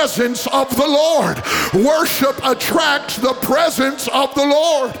the presence of the Lord. Worship attracts the presence of the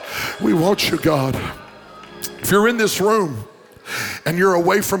Lord. We want you, God. If you're in this room and you're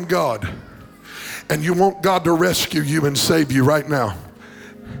away from God and you want God to rescue you and save you right now,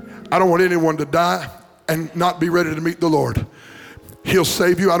 I don't want anyone to die and not be ready to meet the Lord. He'll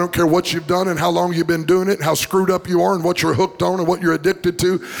save you. I don't care what you've done and how long you've been doing it, how screwed up you are and what you're hooked on and what you're addicted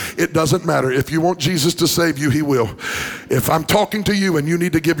to. It doesn't matter. If you want Jesus to save you, he will. If I'm talking to you and you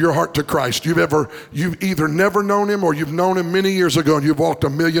need to give your heart to Christ, you've either never known him or you've known him many years ago and you've walked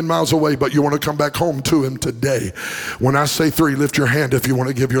 1,000,000 miles away, but you want to come back home to him today. When I say 3, lift your hand if you want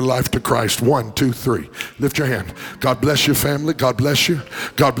to give your life to Christ. 1, 2, 3. Lift your hand. God bless you, family. God bless you.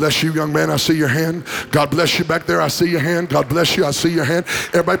 God bless you, young man. I see your hand. God bless you back there. I see your hand. God bless you. I see your hand.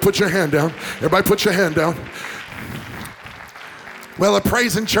 Everybody put your hand down. Everybody put your hand down. Well, at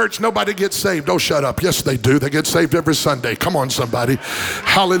Praise in Church, nobody gets saved. Oh, shut up. Yes, they do. They get saved every Sunday. Come on, somebody.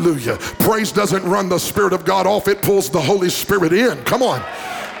 Hallelujah. Praise doesn't run the Spirit of God off. It pulls the Holy Spirit in. Come on.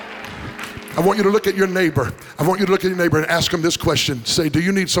 I want you to look at your neighbor. I want you to look at your neighbor and ask him this question. Say, do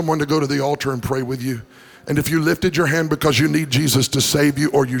you need someone to go to the altar and pray with you? And if you lifted your hand because you need Jesus to save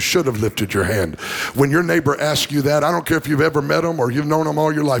you, or you should have lifted your hand. When your neighbor asks you that, I don't care if you've ever met them or you've known them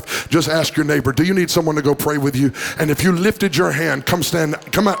all your life, just ask your neighbor, do you need someone to go pray with you? And if you lifted your hand, come stand,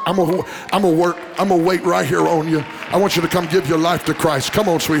 come out. I'm gonna wait right here on you. I want you to come give your life to Christ. Come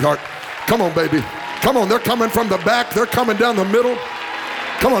on, sweetheart. Come on, baby. Come on, they're coming from the back. They're coming down the middle.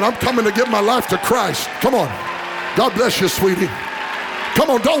 Come on, I'm coming to give my life to Christ. Come on. God bless you, sweetie. Come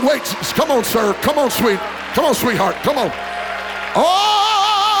on, don't wait. Come on, sir. Come on, Come on, sweetheart. Come on.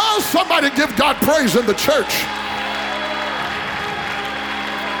 Oh, somebody give God praise in the church.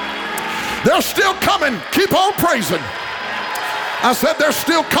 They're still coming. Keep on praising. I said they're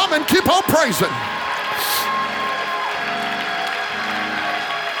still coming. Keep on praising.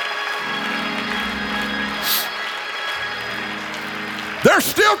 They're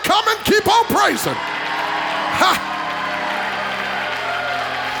still coming. Keep on praising. Ha.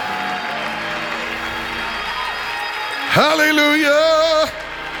 Hallelujah.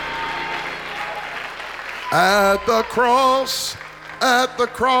 At the cross,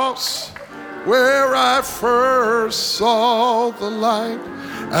 where I first saw the light,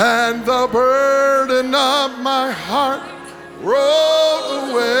 and the burden of my heart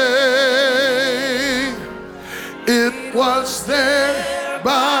rolled away. It was there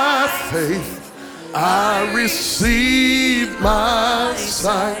by faith I received my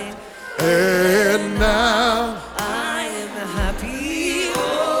sight, and now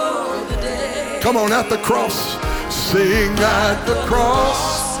come on, at the cross, sing at the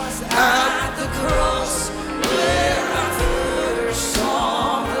cross, where I first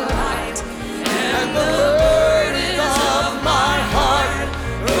saw the light, and the burden of my heart.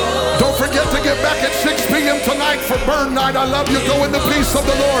 Don't forget to get back at 6 p.m. tonight for Burn Night. I love you. Go in the peace of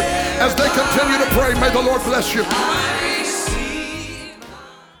the Lord as they continue to pray. May the Lord bless you.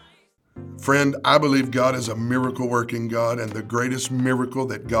 Friend, I believe God is a miracle-working God, and the greatest miracle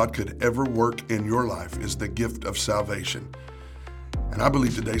that God could ever work in your life is the gift of salvation. And I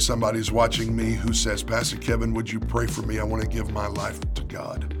believe today somebody's watching me who says, Pastor Kevin, would you pray for me? I want to give my life to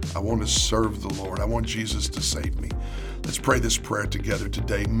God. I want to serve the Lord. I want Jesus to save me. Let's pray this prayer together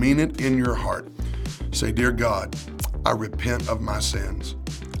today. Mean it in your heart. Say, dear God, I repent of my sins.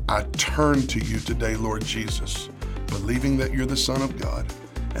 I turn to you today, Lord Jesus, believing that you're the Son of God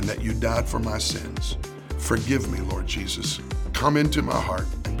and that you died for my sins. Forgive me, Lord Jesus. Come into my heart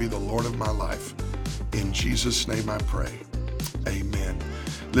and be the Lord of my life. In Jesus' name I pray. Amen.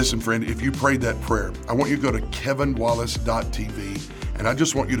 Listen, friend, if you prayed that prayer, I want you to go to kevinwallace.tv, and I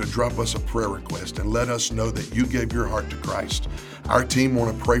just want you to drop us a prayer request and let us know that you gave your heart to Christ. Our team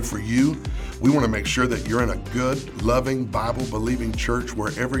want to pray for you. We want to make sure that you're in a good, loving, Bible-believing church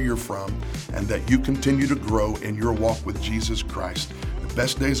wherever you're from, and that you continue to grow in your walk with Jesus Christ. The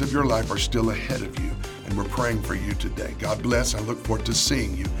best days of your life are still ahead of you, and we're praying for you today. God bless. I look forward to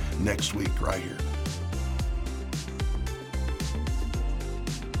seeing you next week right here.